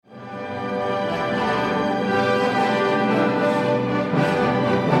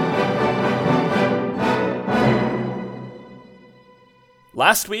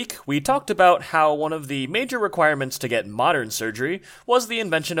Last week, we talked about how one of the major requirements to get modern surgery was the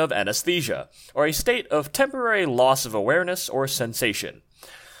invention of anesthesia, or a state of temporary loss of awareness or sensation.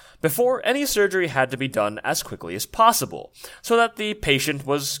 Before, any surgery had to be done as quickly as possible, so that the patient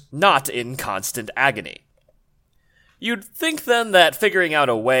was not in constant agony. You'd think then that figuring out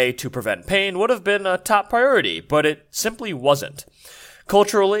a way to prevent pain would have been a top priority, but it simply wasn't.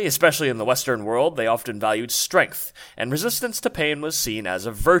 Culturally, especially in the Western world, they often valued strength, and resistance to pain was seen as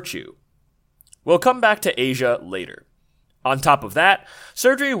a virtue. We'll come back to Asia later. On top of that,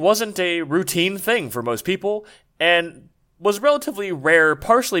 surgery wasn't a routine thing for most people, and was relatively rare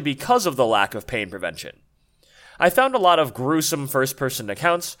partially because of the lack of pain prevention. I found a lot of gruesome first-person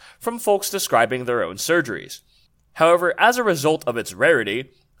accounts from folks describing their own surgeries. However, as a result of its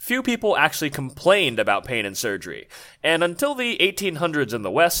rarity, few people actually complained about pain in surgery, and until the 1800s in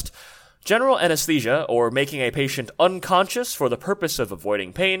the West, general anesthesia, or making a patient unconscious for the purpose of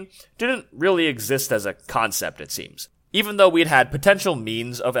avoiding pain, didn't really exist as a concept, it seems, even though we'd had potential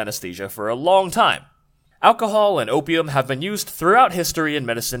means of anesthesia for a long time. Alcohol and opium have been used throughout history in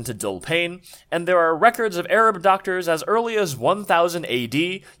medicine to dull pain, and there are records of Arab doctors as early as 1000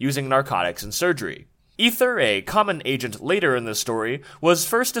 AD using narcotics in surgery. Ether, a common agent later in the story, was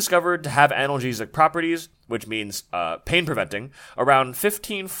first discovered to have analgesic properties, which means pain-preventing, around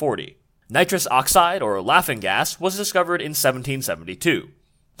 1540. Nitrous oxide, or laughing gas, was discovered in 1772.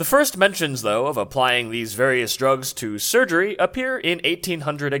 The first mentions, though, of applying these various drugs to surgery appear in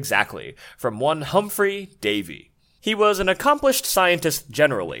 1800 exactly, from one Humphrey Davy. He was an accomplished scientist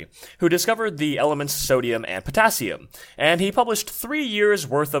generally, who discovered the elements sodium and potassium, and he published 3 years'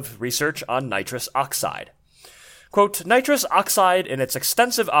 worth of research on nitrous oxide. Quote, nitrous oxide in its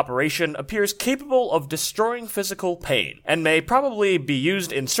extensive operation appears capable of destroying physical pain, and may probably be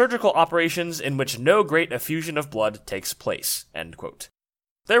used in surgical operations in which no great effusion of blood takes place, end quote.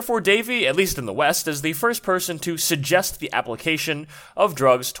 Therefore, Davy, at least in the West, is the first person to suggest the application of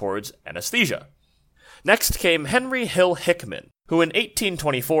drugs towards anesthesia. Next came Henry Hill Hickman, who in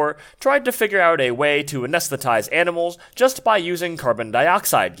 1824 tried to figure out a way to anesthetize animals just by using carbon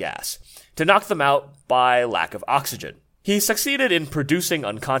dioxide gas, to knock them out by lack of oxygen. He succeeded in producing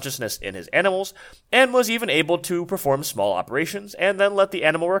unconsciousness in his animals, and was even able to perform small operations and then let the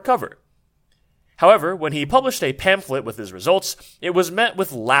animal recover. However, when he published a pamphlet with his results, it was met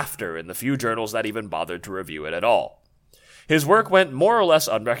with laughter in the few journals that even bothered to review it at all. His work went more or less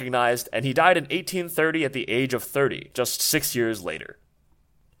unrecognized, and he died in 1830 at the age of 30, just 6 years later.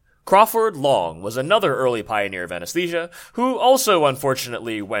 Crawford Long was another early pioneer of anesthesia, who also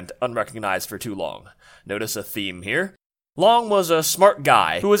unfortunately went unrecognized for too long. Notice a theme here. Long was a smart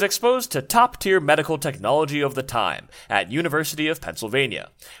guy who was exposed to top-tier medical technology of the time at University of Pennsylvania,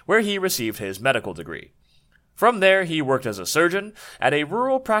 where he received his medical degree. From there, he worked as a surgeon at a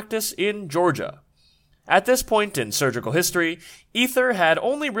rural practice in Georgia. At this point in surgical history, ether had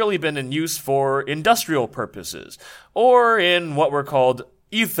only really been in use for industrial purposes, or in what were called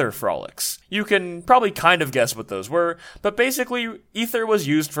ether frolics. You can probably kind of guess what those were, but basically, ether was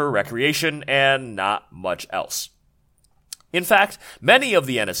used for recreation and not much else. In fact, many of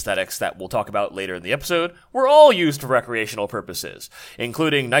the anesthetics that we'll talk about later in the episode were all used for recreational purposes,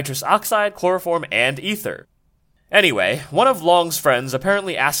 including nitrous oxide, chloroform, and ether. Anyway, one of Long's friends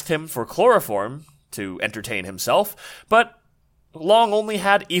apparently asked him for chloroform to entertain himself, but Long only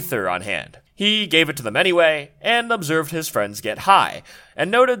had ether on hand. He gave it to them anyway, and observed his friends get high, and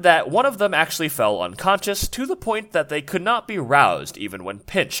noted that one of them actually fell unconscious to the point that they could not be roused even when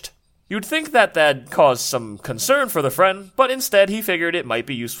pinched. You'd think that that'd cause some concern for the friend, but instead he figured it might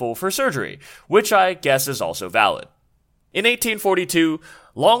be useful for surgery, which I guess is also valid. In 1842,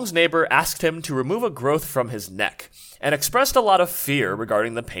 Long's neighbor asked him to remove a growth from his neck, and expressed a lot of fear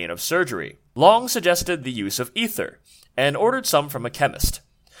regarding the pain of surgery. Long suggested the use of ether, and ordered some from a chemist.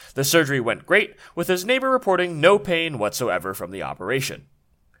 The surgery went great, with his neighbor reporting no pain whatsoever from the operation.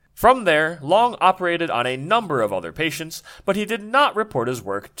 From there, Long operated on a number of other patients, but he did not report his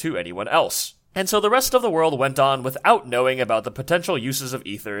work to anyone else. And so the rest of the world went on without knowing about the potential uses of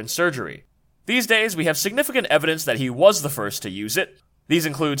ether in surgery. These days, we have significant evidence that he was the first to use it. These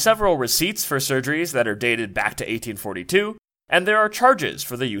include several receipts for surgeries that are dated back to 1842, and there are charges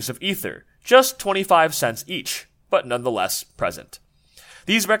for the use of ether, just 25 cents each, but nonetheless present.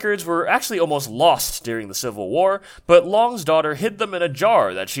 These records were actually almost lost during the Civil War, but Long's daughter hid them in a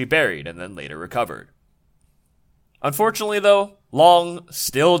jar that she buried and then later recovered. Unfortunately, though, Long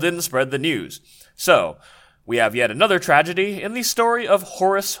still didn't spread the news. So, we have yet another tragedy in the story of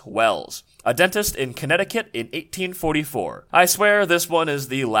Horace Wells, a dentist in Connecticut in 1844. I swear this one is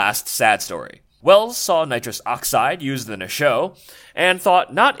the last sad story. Wells saw nitrous oxide used in a show, and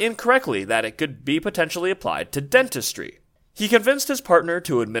thought not incorrectly that it could be potentially applied to dentistry. He convinced his partner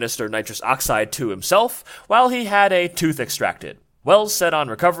to administer nitrous oxide to himself while he had a tooth extracted. Wells said on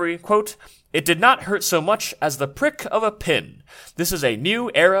recovery, quote, "It did not hurt so much as the prick of a pin. This is a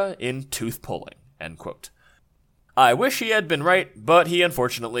new era in tooth pulling," end quote. I wish he had been right, but he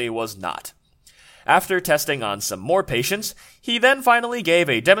unfortunately was not. After testing on some more patients, he then finally gave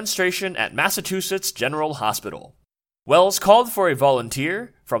a demonstration at Massachusetts General Hospital. Wells called for a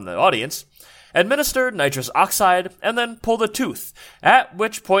volunteer from the audience, administered nitrous oxide, and then pulled a tooth, at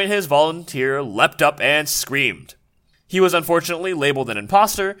which point his volunteer leapt up and screamed. He was unfortunately labeled an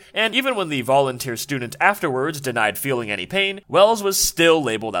imposter, and even when the volunteer student afterwards denied feeling any pain, Wells was still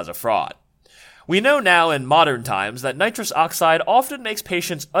labeled as a fraud. We know now in modern times that nitrous oxide often makes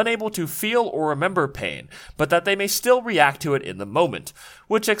patients unable to feel or remember pain, but that they may still react to it in the moment,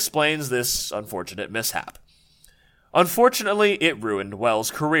 which explains this unfortunate mishap. Unfortunately, it ruined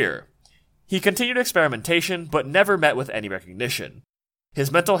Wells' career. He continued experimentation, but never met with any recognition.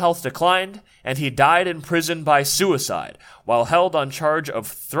 His mental health declined, and he died in prison by suicide, while held on charge of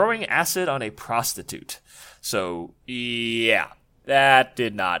throwing acid on a prostitute. So, yeah, that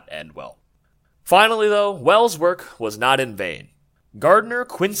did not end well. Finally, though, Wells' work was not in vain. Gardner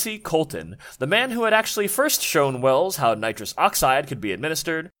Quincy Colton, the man who had actually first shown Wells how nitrous oxide could be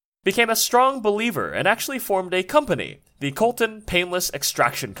administered, became a strong believer and actually formed a company, the Colton Painless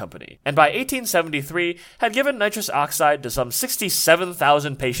Extraction Company, and by 1873 had given nitrous oxide to some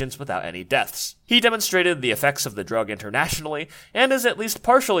 67,000 patients without any deaths. He demonstrated the effects of the drug internationally and is at least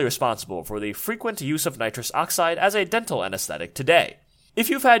partially responsible for the frequent use of nitrous oxide as a dental anesthetic today. If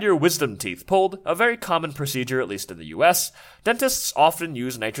you've had your wisdom teeth pulled, a very common procedure at least in the US, dentists often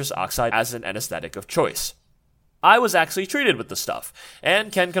use nitrous oxide as an anesthetic of choice. I was actually treated with the stuff,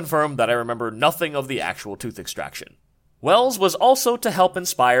 and can confirm that I remember nothing of the actual tooth extraction. Wells was also to help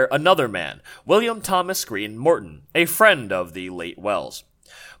inspire another man, William Thomas Green Morton, a friend of the late Wells.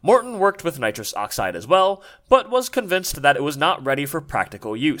 Morton worked with nitrous oxide as well, but was convinced that it was not ready for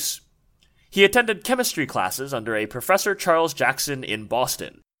practical use. He attended chemistry classes under a Professor Charles Jackson in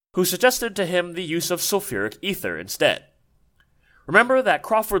Boston, who suggested to him the use of sulfuric ether instead. Remember that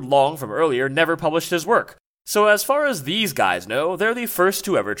Crawford Long from earlier never published his work, so as far as these guys know, they're the first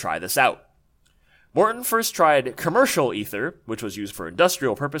to ever try this out. Morton first tried commercial ether, which was used for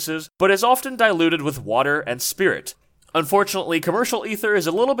industrial purposes, but is often diluted with water and spirit. Unfortunately, commercial ether is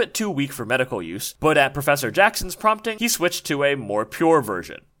a little bit too weak for medical use, but at Professor Jackson's prompting, he switched to a more pure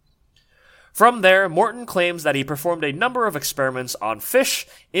version. From there, Morton claims that he performed a number of experiments on fish,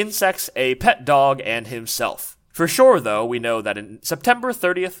 insects, a pet dog, and himself. For sure, though, we know that in September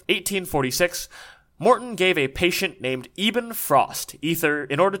 30th, 1846, Morton gave a patient named Eben Frost ether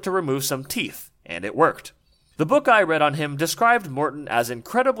in order to remove some teeth, and it worked. The book I read on him described Morton as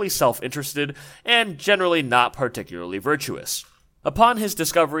incredibly self-interested and generally not particularly virtuous. Upon his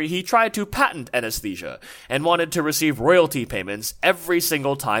discovery, he tried to patent anesthesia and wanted to receive royalty payments every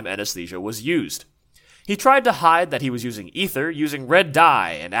single time anesthesia was used. He tried to hide that he was using ether, using red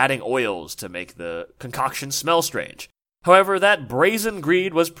dye and adding oils to make the concoction smell strange. However, that brazen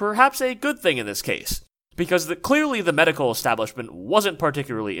greed was perhaps a good thing in this case, because clearly the medical establishment wasn't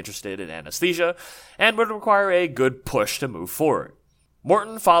particularly interested in anesthesia and would require a good push to move forward.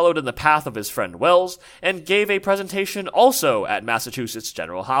 Morton followed in the path of his friend Wells and gave a presentation also at Massachusetts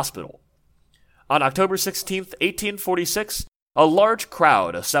General Hospital. On October 16, 1846, a large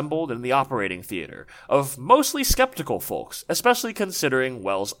crowd assembled in the operating theater of mostly skeptical folks, especially considering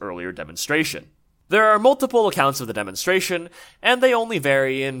Wells' earlier demonstration. There are multiple accounts of the demonstration, and they only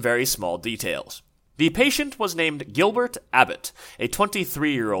vary in very small details. The patient was named Gilbert Abbott, a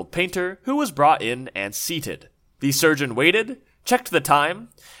 23-year-old painter who was brought in and seated. The surgeon waited, checked the time,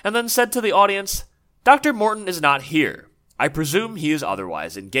 and then said to the audience, "Dr. Morton is not here. I presume he is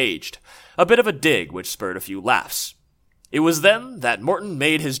otherwise engaged." A bit of a dig which spurred a few laughs. It was then that Morton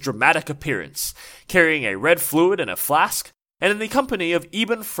made his dramatic appearance, carrying a red fluid in a flask, and in the company of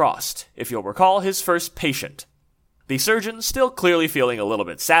Eben Frost, if you'll recall his first patient. The surgeon, still clearly feeling a little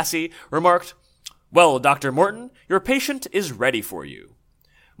bit sassy, remarked, "Well, Dr. Morton, your patient is ready for you."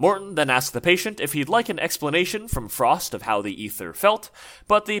 Morton then asked the patient if he'd like an explanation from Frost of how the ether felt,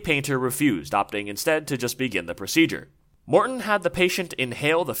 but the painter refused, opting instead to just begin the procedure. Morton had the patient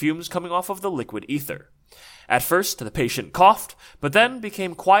inhale the fumes coming off of the liquid ether. At first, the patient coughed, but then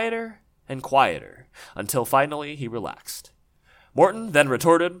became quieter and quieter, until finally he relaxed. Morton then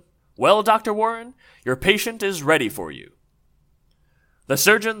retorted, "Well, Dr. Warren, your patient is ready for you." The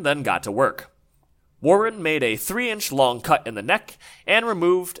surgeon then got to work. Warren made a 3-inch long cut in the neck and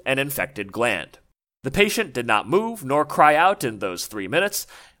removed an infected gland. The patient did not move nor cry out in those 3 minutes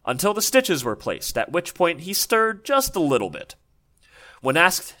until the stitches were placed, at which point he stirred just a little bit. When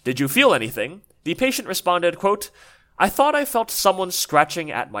asked, "Did you feel anything?" the patient responded, quote, "I thought I felt someone scratching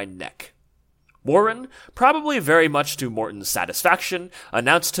at my neck." Warren, probably very much to Morton's satisfaction,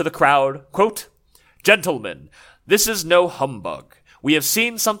 announced to the crowd, quote, "Gentlemen, this is no humbug. We have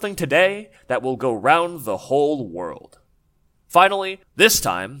seen something today that will go round the whole world." Finally, this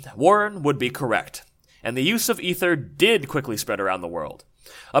time, Warren would be correct, and the use of ether did quickly spread around the world.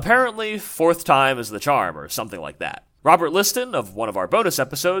 Apparently, 4th time is the charm, or something like that. Robert Liston, of one of our bonus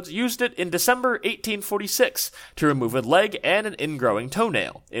episodes, used it in December 1846 to remove a leg and an ingrowing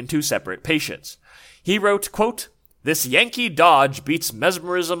toenail in 2 separate patients. He wrote, quote, "This Yankee dodge beats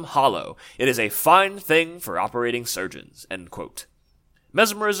mesmerism hollow. It is a fine thing for operating surgeons," end quote.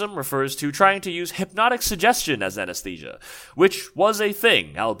 Mesmerism refers to trying to use hypnotic suggestion as anesthesia, which was a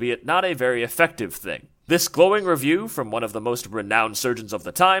thing, albeit not a very effective thing. This glowing review from one of the most renowned surgeons of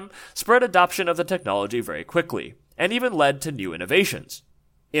the time spread adoption of the technology very quickly, and even led to new innovations.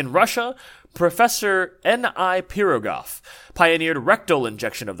 In Russia, Professor N.I. Pirogov pioneered rectal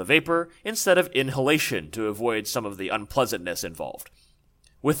injection of the vapor instead of inhalation to avoid some of the unpleasantness involved.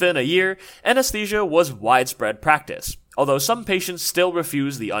 Within a year, anesthesia was widespread practice, although some patients still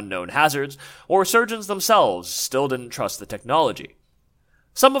refused the unknown hazards, or surgeons themselves still didn't trust the technology.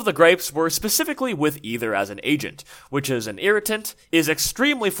 Some of the gripes were specifically with ether as an agent, which is an irritant, is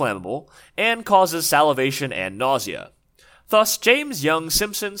extremely flammable, and causes salivation and nausea. Thus, James Young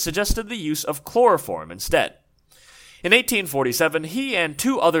Simpson suggested the use of chloroform instead. In 1847, he and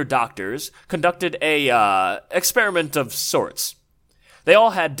 2 other doctors conducted a experiment of sorts. They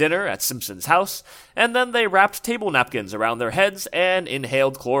all had dinner at Simpson's house, and then they wrapped table napkins around their heads and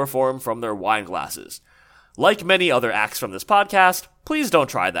inhaled chloroform from their wine glasses. Like many other acts from this podcast, please don't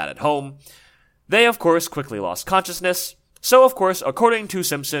try that at home. They, of course, quickly lost consciousness, so, of course, according to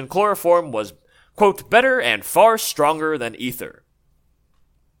Simpson, chloroform was, quote, "better and far stronger than ether."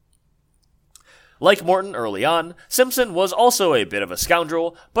 Like Morton early on, Simpson was also a bit of a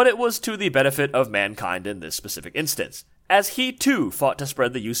scoundrel, but it was to the benefit of mankind in this specific instance, as he too fought to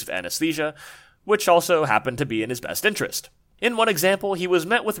spread the use of anesthesia, which also happened to be in his best interest. In one example, he was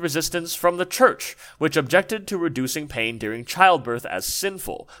met with resistance from the church, which objected to reducing pain during childbirth as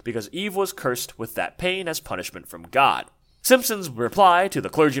sinful, because Eve was cursed with that pain as punishment from God. Simpson's reply to the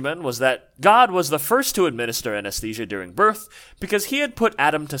clergyman was that God was the first to administer anesthesia during birth because he had put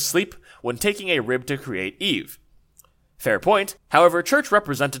Adam to sleep when taking a rib to create Eve. Fair point. However, church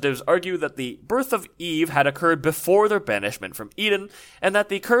representatives argue that the birth of Eve had occurred before their banishment from Eden, and that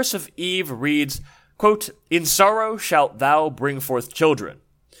the curse of Eve reads, quote, "In sorrow shalt thou bring forth children."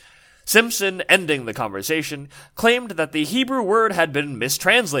 Simpson, ending the conversation, claimed that the Hebrew word had been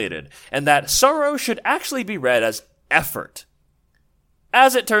mistranslated, and that sorrow should actually be read as effort.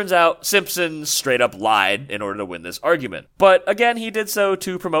 As it turns out, Simpson straight up lied in order to win this argument, but again he did so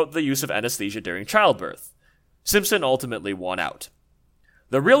to promote the use of anesthesia during childbirth. Simpson ultimately won out.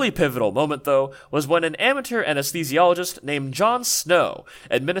 The really pivotal moment, though, was when an amateur anesthesiologist named John Snow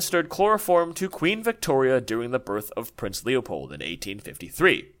administered chloroform to Queen Victoria during the birth of Prince Leopold in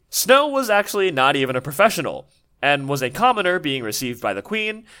 1853. Snow was actually not even a professional, and was a commoner being received by the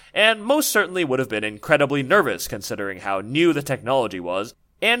Queen, and most certainly would have been incredibly nervous considering how new the technology was,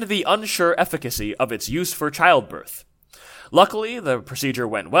 and the unsure efficacy of its use for childbirth. Luckily, the procedure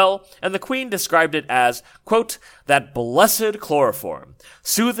went well, and the Queen described it as, quote, "that blessed chloroform,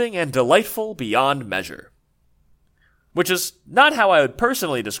 soothing and delightful beyond measure." Which is not how I would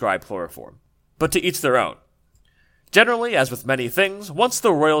personally describe chloroform, but to each their own. Generally, as with many things, once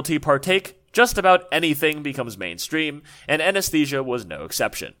the royalty partake, just about anything becomes mainstream, and anesthesia was no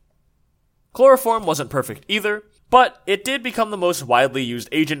exception. Chloroform wasn't perfect either, but it did become the most widely used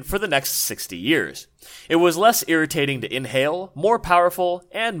agent for the next 60 years. It was less irritating to inhale, more powerful,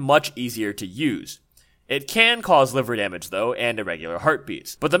 and much easier to use. It can cause liver damage, though, and irregular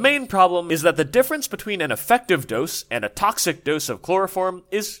heartbeats. But the main problem is that the difference between an effective dose and a toxic dose of chloroform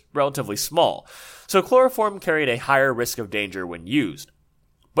is relatively small, so chloroform carried a higher risk of danger when used.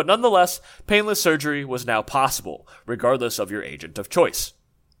 But nonetheless, painless surgery was now possible, regardless of your agent of choice.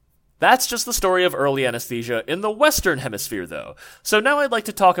 That's just the story of early anesthesia in the Western Hemisphere, though. So now I'd like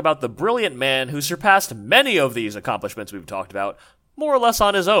to talk about the brilliant man who surpassed many of these accomplishments we've talked about, more or less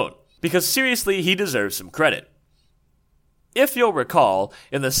on his own, because seriously, he deserves some credit. If you'll recall,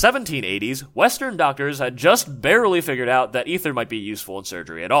 in the 1780s, Western doctors had just barely figured out that ether might be useful in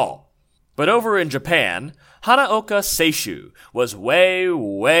surgery at all. But over in Japan, Hanaoka Seishu was way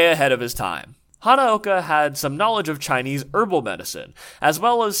ahead of his time. Hanaoka had some knowledge of Chinese herbal medicine, as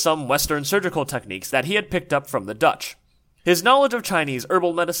well as some Western surgical techniques that he had picked up from the Dutch. His knowledge of Chinese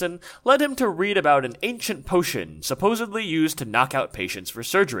herbal medicine led him to read about an ancient potion supposedly used to knock out patients for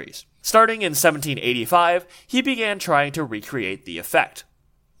surgeries. Starting in 1785, he began trying to recreate the effect.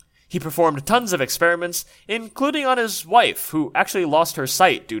 He performed tons of experiments, including on his wife, who actually lost her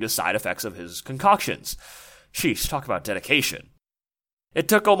sight due to side effects of his concoctions. Sheesh, talk about dedication. It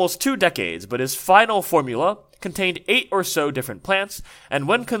took almost 2 decades, but his final formula contained 8 or so different plants, and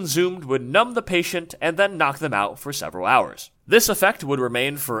when consumed would numb the patient and then knock them out for several hours. This effect would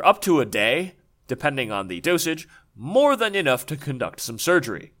remain for up to a day, depending on the dosage, more than enough to conduct some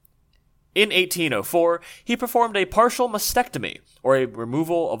surgery. In 1804, he performed a partial mastectomy, or a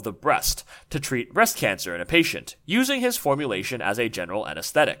removal of the breast, to treat breast cancer in a patient, using his formulation as a general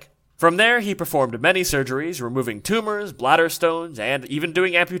anesthetic. From there, he performed many surgeries, removing tumors, bladder stones, and even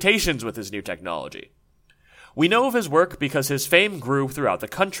doing amputations with his new technology. We know of his work because his fame grew throughout the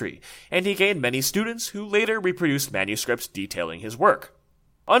country, and he gained many students who later reproduced manuscripts detailing his work.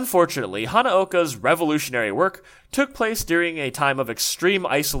 Unfortunately, Hanaoka's revolutionary work took place during a time of extreme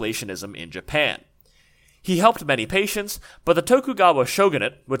isolationism in Japan. He helped many patients, but the Tokugawa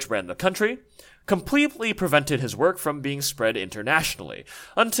shogunate, which ran the country, completely prevented his work from being spread internationally,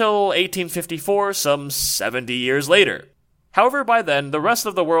 until 1854, some 70 years later. However, by then, the rest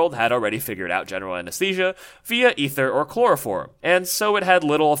of the world had already figured out general anesthesia via ether or chloroform, and so it had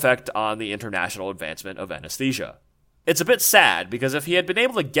little effect on the international advancement of anesthesia. It's a bit sad, because if he had been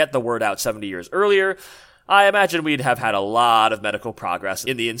able to get the word out 70 years earlier, I imagine we'd have had a lot of medical progress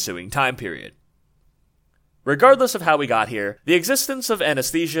in the ensuing time period. Regardless of how we got here, the existence of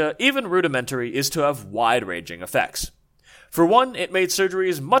anesthesia, even rudimentary, is to have wide-ranging effects. For one, it made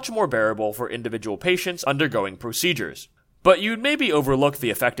surgeries much more bearable for individual patients undergoing procedures. But you'd maybe overlook the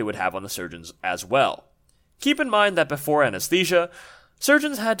effect it would have on the surgeons as well. Keep in mind that before anesthesia,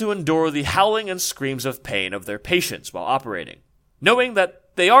 surgeons had to endure the howling and screams of pain of their patients while operating, knowing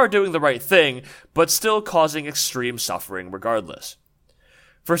that they are doing the right thing, but still causing extreme suffering regardless.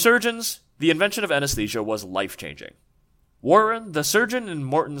 For surgeons, the invention of anesthesia was life-changing. Warren, the surgeon in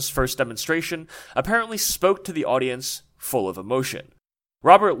Morton's first demonstration, apparently spoke to the audience full of emotion.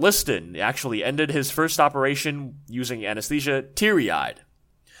 Robert Liston actually ended his first operation using anesthesia teary-eyed.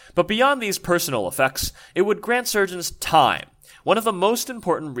 But beyond these personal effects, it would grant surgeons time, one of the most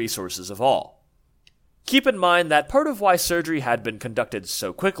important resources of all. Keep in mind that part of why surgery had been conducted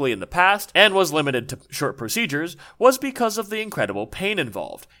so quickly in the past and was limited to short procedures was because of the incredible pain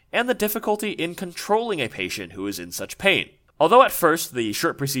involved and the difficulty in controlling a patient who is in such pain. Although at first the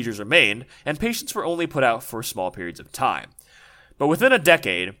short procedures remained and patients were only put out for small periods of time. But within a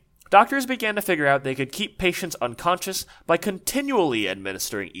decade, doctors began to figure out they could keep patients unconscious by continually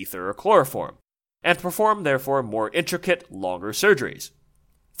administering ether or chloroform, and perform therefore more intricate, longer surgeries.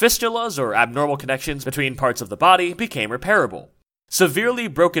 Fistulas, or abnormal connections between parts of the body, became repairable. Severely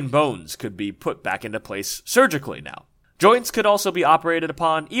broken bones could be put back into place surgically now. Joints could also be operated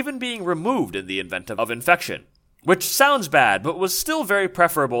upon, even being removed in the event of infection, which sounds bad, but was still very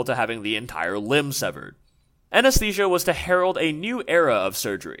preferable to having the entire limb severed. Anesthesia was to herald a new era of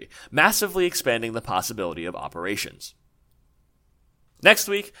surgery, massively expanding the possibility of operations. Next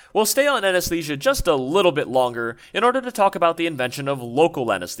week, we'll stay on anesthesia just a little bit longer in order to talk about the invention of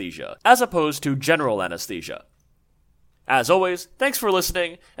local anesthesia, as opposed to general anesthesia. As always, thanks for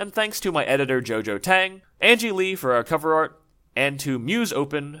listening, and thanks to my editor Jojo Tang, Angie Lee for our cover art, and to Muse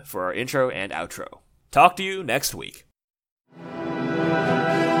Open for our intro and outro. Talk to you next week.